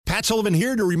Matt Sullivan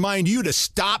here to remind you to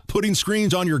stop putting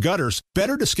screens on your gutters.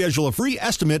 Better to schedule a free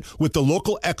estimate with the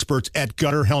local experts at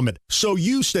Gutter Helmet so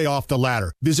you stay off the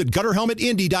ladder. Visit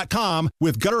GutterHelmetIndy.com.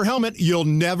 With Gutter Helmet, you'll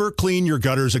never clean your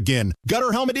gutters again.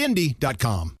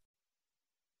 GutterHelmetIndy.com.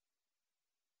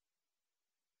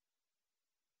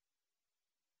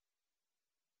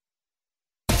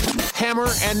 Hammer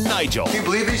and Nigel. Can you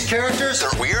believe these characters are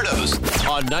weirdos?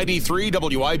 On 93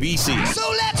 WIBC.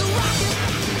 So let's rock it!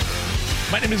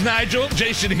 My name is Nigel.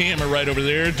 Jason Hammer right over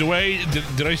there.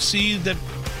 Did I see that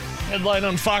headline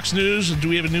on Fox News? Do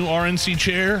we have a new RNC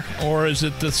chair? Or is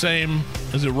it the same?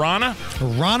 Is it Ronna?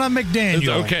 Ronna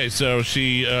McDaniel. Okay, so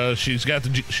she's got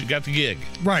the gig.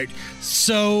 Right.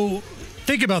 So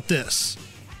think about this.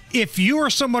 If you are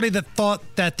somebody that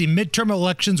thought that the midterm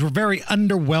elections were very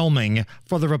underwhelming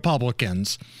for the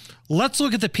Republicans, let's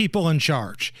look at the people in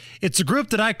charge. It's a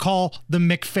group that I call the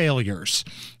McFailures.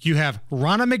 You have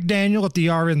Ronna McDaniel at the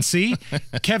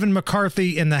RNC, Kevin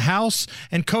McCarthy in the House,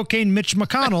 and Cocaine Mitch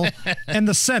McConnell in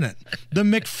the Senate. The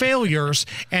McFailures,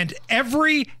 and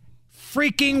every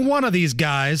freaking one of these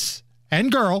guys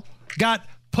and girl got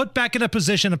put back in a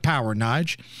position of power,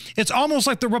 Nige. It's almost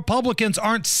like the Republicans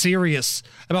aren't serious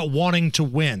about wanting to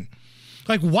win.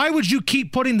 Like, why would you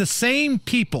keep putting the same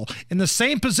people in the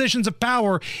same positions of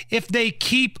power if they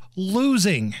keep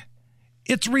losing?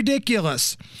 It's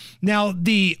ridiculous. Now,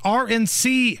 the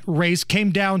RNC race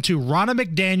came down to Ronna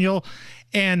McDaniel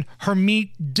and Harmeet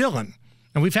Dillon.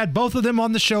 And we've had both of them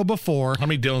on the show before.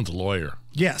 Harmeet Dillon's a lawyer.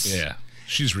 Yes. Yeah,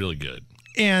 she's really good.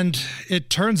 And it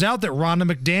turns out that Ronna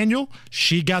McDaniel,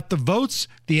 she got the votes.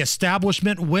 The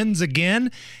establishment wins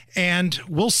again. And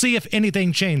we'll see if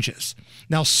anything changes.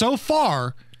 Now, so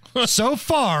far,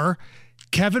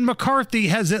 Kevin McCarthy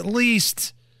has at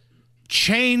least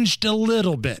changed a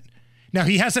little bit. Now,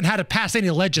 he hasn't had to pass any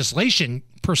legislation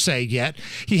per se yet.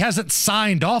 He hasn't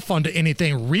signed off onto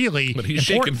anything really. But he's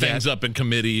shaking things up in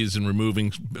committees and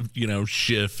removing,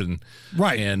 Schiff and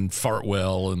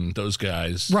Fartwell and those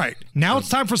guys. Right. Now it's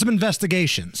time for some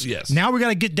investigations. Yes. Now we got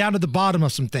to get down to the bottom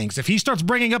of some things. If he starts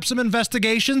bringing up some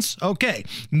investigations, okay,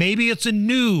 maybe it's a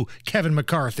new Kevin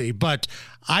McCarthy, but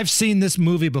I've seen this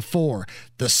movie before.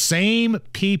 The same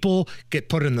people get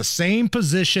put in the same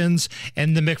positions,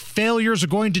 and the McFailures are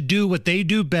going to do what they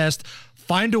do best,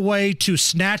 find a way to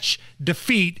snatch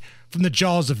defeat from the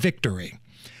jaws of victory.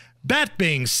 That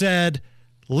being said,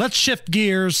 let's shift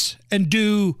gears and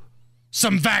do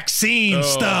some vaccine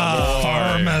stuff.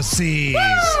 Pharmacies,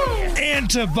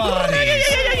 antibodies,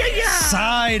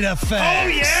 side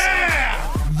effects,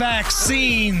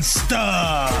 vaccine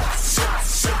stuff.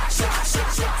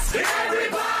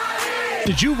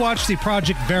 Did you watch the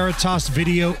Project Veritas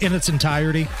video in its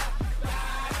entirety?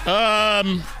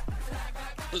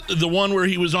 The one where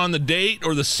he was on the date,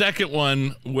 or the second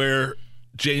one where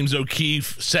James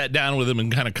O'Keefe sat down with him and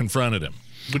kind of confronted him?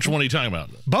 Which one are you talking about?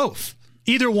 Both.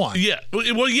 Either one. Yeah.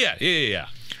 Well, yeah.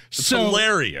 It's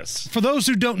hilarious. For those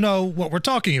who don't know what we're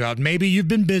talking about, maybe you've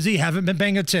been busy, haven't been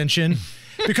paying attention,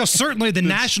 because certainly the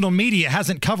national media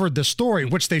hasn't covered the story,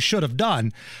 which they should have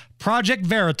done. Project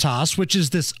Veritas, which is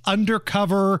this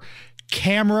undercover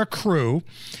camera crew,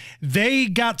 they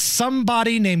got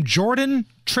somebody named Jordan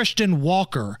Tristan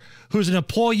Walker, who's an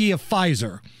employee of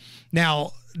Pfizer.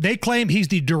 Now, they claim he's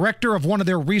the director of one of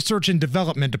their research and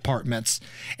development departments.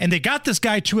 And they got this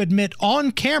guy to admit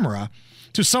on camera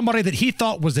to somebody that he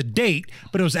thought was a date,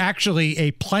 but it was actually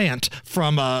a plant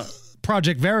from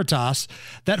Project Veritas,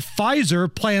 that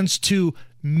Pfizer plans to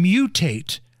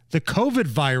mutate the COVID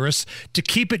virus to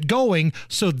keep it going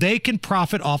so they can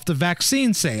profit off the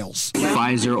vaccine sales.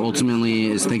 Pfizer ultimately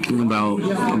is thinking about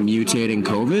mutating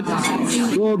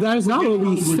COVID? Well, that is not what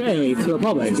we say to the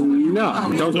public.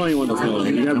 No, don't tell anyone. You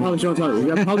probably shouldn't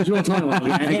tell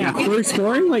anyone. We're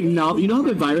exploring, now, you know how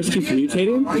the virus keeps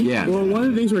mutating? Yeah. Well, one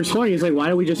of the things we're exploring is, why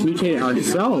don't we just mutate it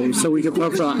ourselves so we can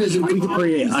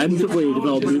create undeveloped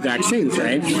develop new vaccines,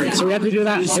 right? So we have to do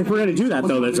that. If we're going to do that,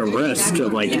 though, there's a risk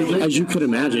of, as you could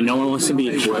imagine, no one wants to be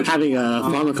having a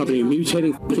pharma company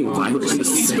mutating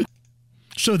viruses.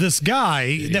 So this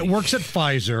guy that works at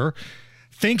Pfizer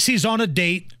thinks he's on a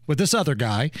date with this other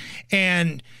guy,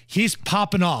 and he's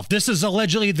popping off. This is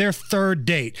allegedly their third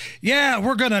date. Yeah,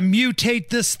 we're going to mutate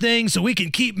this thing so we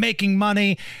can keep making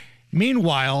money.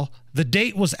 Meanwhile, the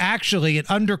date was actually an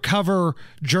undercover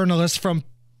journalist from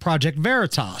Project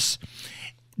Veritas.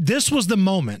 This was the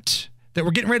moment that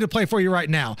we're getting ready to play for you right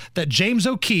now, that James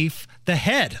O'Keefe, the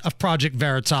head of Project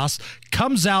Veritas,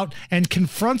 comes out and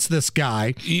confronts this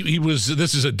guy.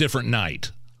 This is a different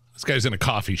night. This guy's in a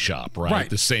coffee shop, right? Right.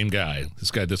 The same guy. This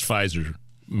Pfizer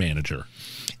manager.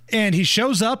 And he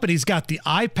shows up and he's got the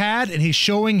iPad and he's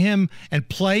showing him and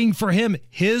playing for him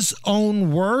his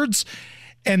own words.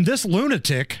 And this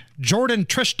lunatic, Jordan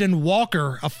Tristan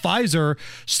Walker of Pfizer,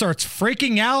 starts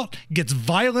freaking out, gets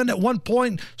violent at one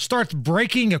point, starts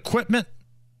breaking equipment.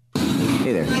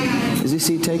 Hey there. Is this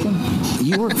seat taken?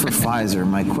 You work for Pfizer.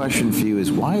 My question for you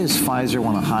is, why does Pfizer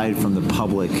want to hide from the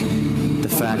public the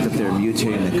fact that they're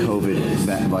mutating the COVID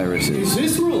viruses? Is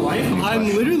this real life? I'm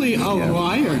literally a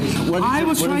liar. I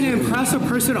was trying to impress a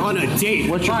person on a date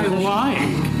by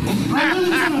lying. I was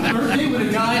on a birthday with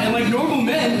a guy, and like normal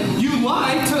men, you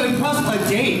lie to impress a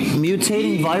date.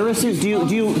 Mutating viruses? Do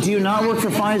you not work for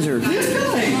Pfizer? This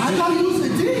guy, I thought he was a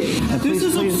date. This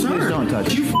is absurd. Please don't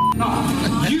touch You f***ed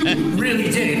up. You really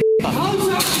did.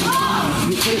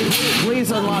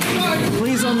 Please unlock the door.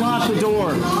 Please unlock the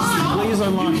door.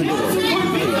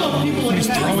 He's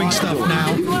throwing stuff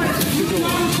now.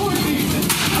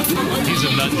 He's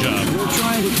a nut job. We're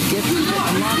trying to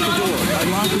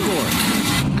unlock the door.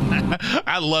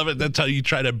 I love it. That's how you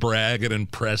try to brag and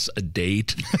impress a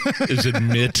date, is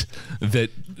admit that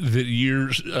you're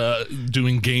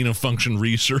doing gain of function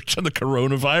research on the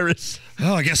coronavirus.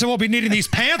 Oh, I guess I won't be needing these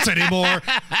pants anymore.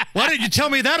 Why didn't you tell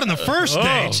me that on the first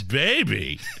date? Oh,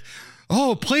 baby.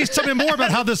 Oh, please tell me more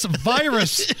about how this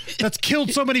virus that's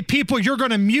killed so many people, you're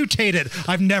going to mutate it.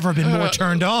 I've never been more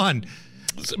turned on.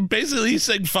 So basically, he's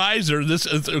saying Pfizer, this,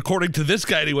 according to this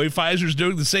guy anyway, Pfizer's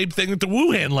doing the same thing that the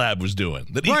Wuhan lab was doing,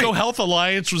 that EcoHealth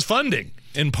Alliance was funding,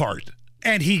 in part.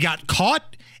 And he got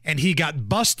caught, and he got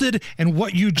busted, and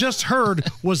what you just heard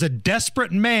was a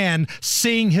desperate man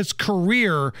seeing his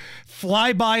career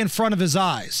fly by in front of his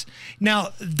eyes.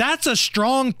 Now, that's a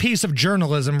strong piece of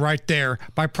journalism right there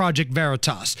by Project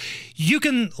Veritas. You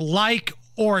can like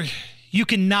or you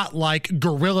cannot like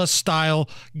guerrilla style,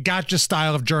 gotcha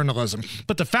style of journalism.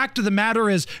 But the fact of the matter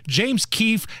is, James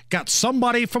Keefe got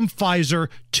somebody from Pfizer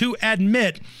to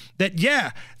admit that,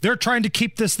 yeah, they're trying to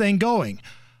keep this thing going.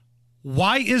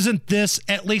 Why isn't this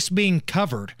at least being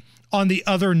covered on the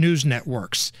other news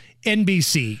networks?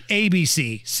 NBC,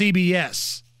 ABC,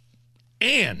 CBS.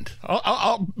 And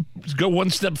I'll go one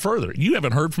step further. You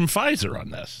haven't heard from Pfizer on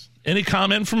this. Any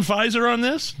comment from Pfizer on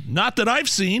this? Not that I've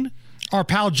seen. Our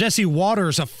pal Jesse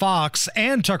Waters of Fox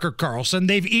and Tucker Carlson,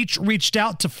 they've each reached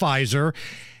out to Pfizer.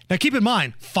 Now, keep in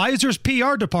mind, Pfizer's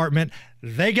PR department,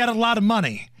 they got a lot of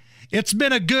money. It's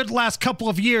been a good last couple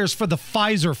of years for the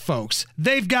Pfizer folks.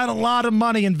 They've got a lot of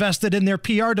money invested in their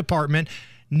PR department.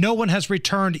 No one has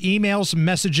returned emails,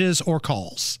 messages, or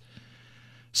calls.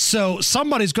 So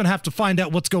somebody's going to have to find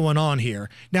out what's going on here.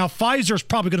 Now, Pfizer's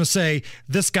probably going to say,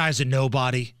 this guy's a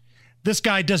nobody. This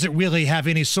guy doesn't really have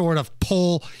any sort of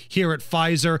pull here at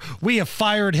Pfizer. We have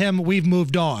fired him. We've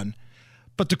moved on.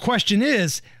 But the question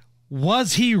is,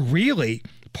 was he really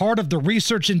part of the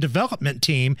research and development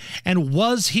team? And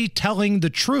was he telling the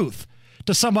truth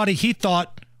to somebody he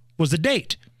thought was a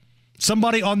date?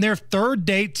 Somebody on their third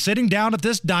date sitting down at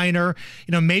this diner.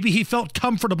 You know, maybe he felt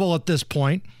comfortable at this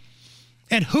point.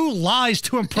 And who lies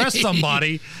to impress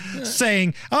somebody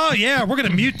saying, oh, yeah, we're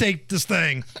going to mutate this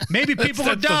thing. Maybe people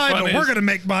will die, but we're going to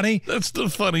make money. That's the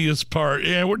funniest part.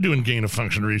 Yeah, we're doing gain of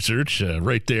function research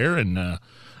right there in the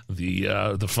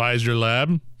Pfizer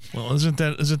lab. Well, isn't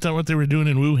that what they were doing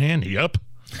in Wuhan? Yep.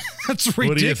 That's ridiculous.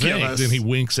 What do you think? Then he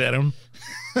winks at him.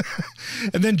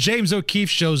 And then James O'Keefe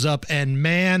shows up, and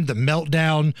man, the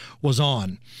meltdown was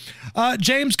on.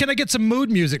 James, can I get some mood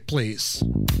music, please?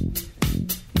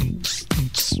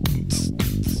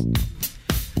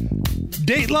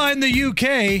 Dateline the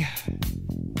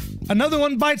UK. Another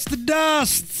one bites the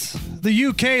dust. The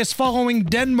UK is following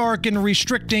Denmark in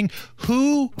restricting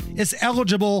who is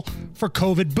eligible for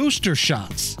COVID booster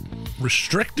shots.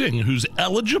 Restricting who's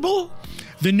eligible?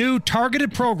 The new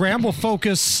targeted program will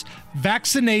focus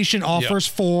vaccination offers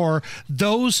for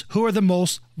those who are the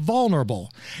most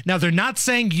vulnerable. Now, they're not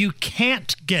saying you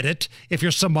can't get it if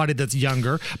you're somebody that's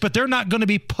younger, but they're not going to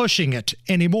be pushing it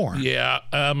anymore. Yeah.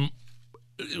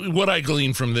 What I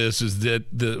glean from this is that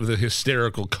the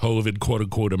hysterical COVID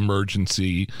quote-unquote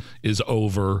emergency is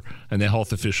over, and the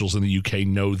health officials in the UK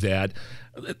know that.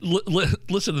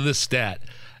 Listen to this stat.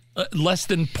 Less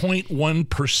than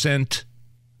 0.1%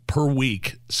 per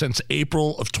week since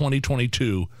April of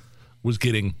 2022 was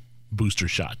getting booster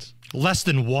shots. Less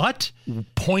than what?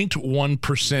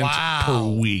 0.1% per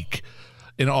week.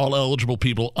 And all eligible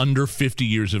people under 50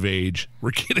 years of age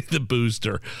were getting the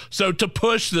booster. So to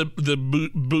push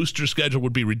the booster schedule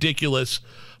would be ridiculous.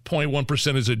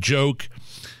 0.1% is a joke.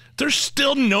 There's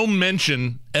still no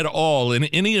mention at all in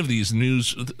any of these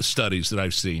news studies that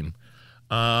I've seen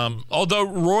Although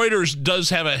Reuters does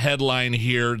have a headline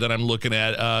here that I'm looking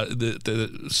at. The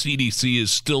CDC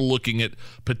is still looking at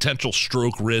potential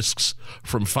stroke risks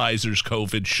from Pfizer's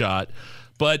COVID shot.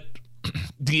 But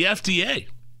the FDA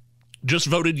just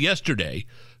voted yesterday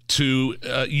to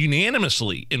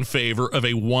unanimously in favor of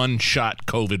a one-shot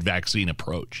COVID vaccine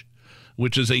approach,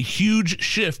 which is a huge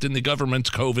shift in the government's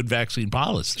COVID vaccine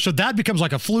policy. So that becomes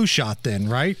like a flu shot then,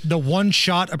 right? The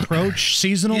one-shot approach,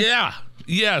 seasonal? Yeah.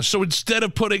 So instead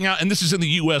of putting out, and this is in the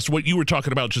U.S., what you were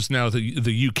talking about just now, the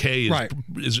U.K.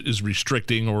 is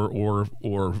restricting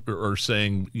or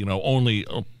saying, only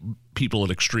people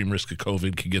at extreme risk of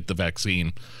COVID can get the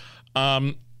vaccine.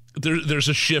 There's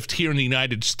a shift here in the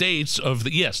United States of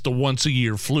the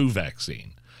once-a-year flu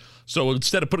vaccine. So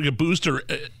instead of putting a booster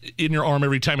in your arm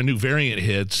every time a new variant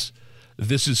hits,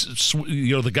 this is,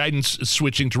 the guidance is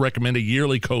switching to recommend a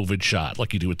yearly COVID shot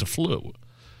like you do with the flu.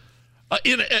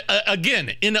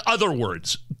 In other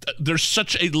words, there's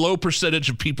such a low percentage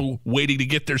of people waiting to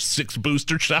get their sixth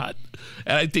booster shot.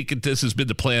 And I think this has been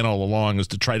the plan all along, is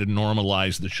to try to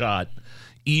normalize the shot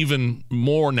even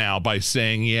more now by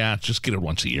saying, just get it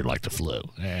once a year like the flu.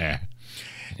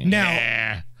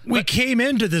 Now, we came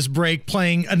into this break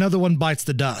playing Another One Bites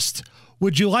the Dust.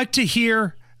 Would you like to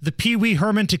hear the Pee Wee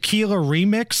Herman Tequila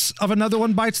remix of Another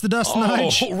One Bites the Dust,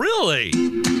 Nige? Oh, really?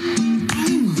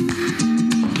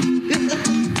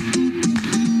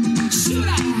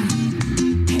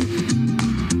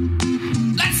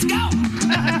 Let's go!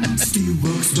 Steve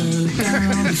walks down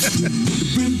the street, the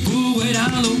brim pull way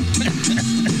down low.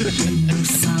 And no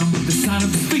sound but the sound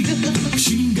of the feet.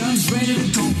 Machine guns ready to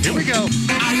go. Here we go.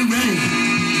 Are you ready?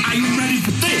 Are you ready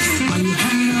for this? Are you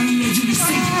hanging on the edge of your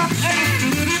seat?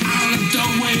 Out of the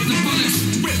way the bullets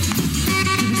rip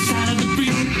to the sound of the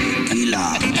beat.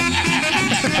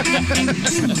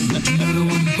 Another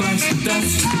one bites the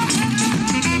dust.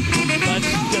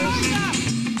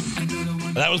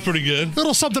 That was pretty good.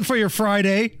 Little something for your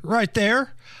Friday right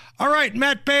there. All right,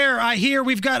 Matt Baer, I hear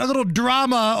we've got a little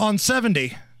drama on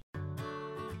 70.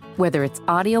 Whether it's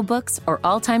audiobooks or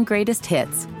all-time greatest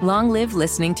hits, long live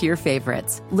listening to your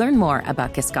favorites. Learn more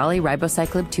about Kisqali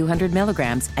Ribociclib 200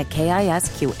 milligrams at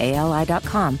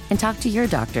KISQALI.com and talk to your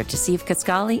doctor to see if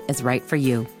Kisqali is right for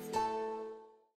you.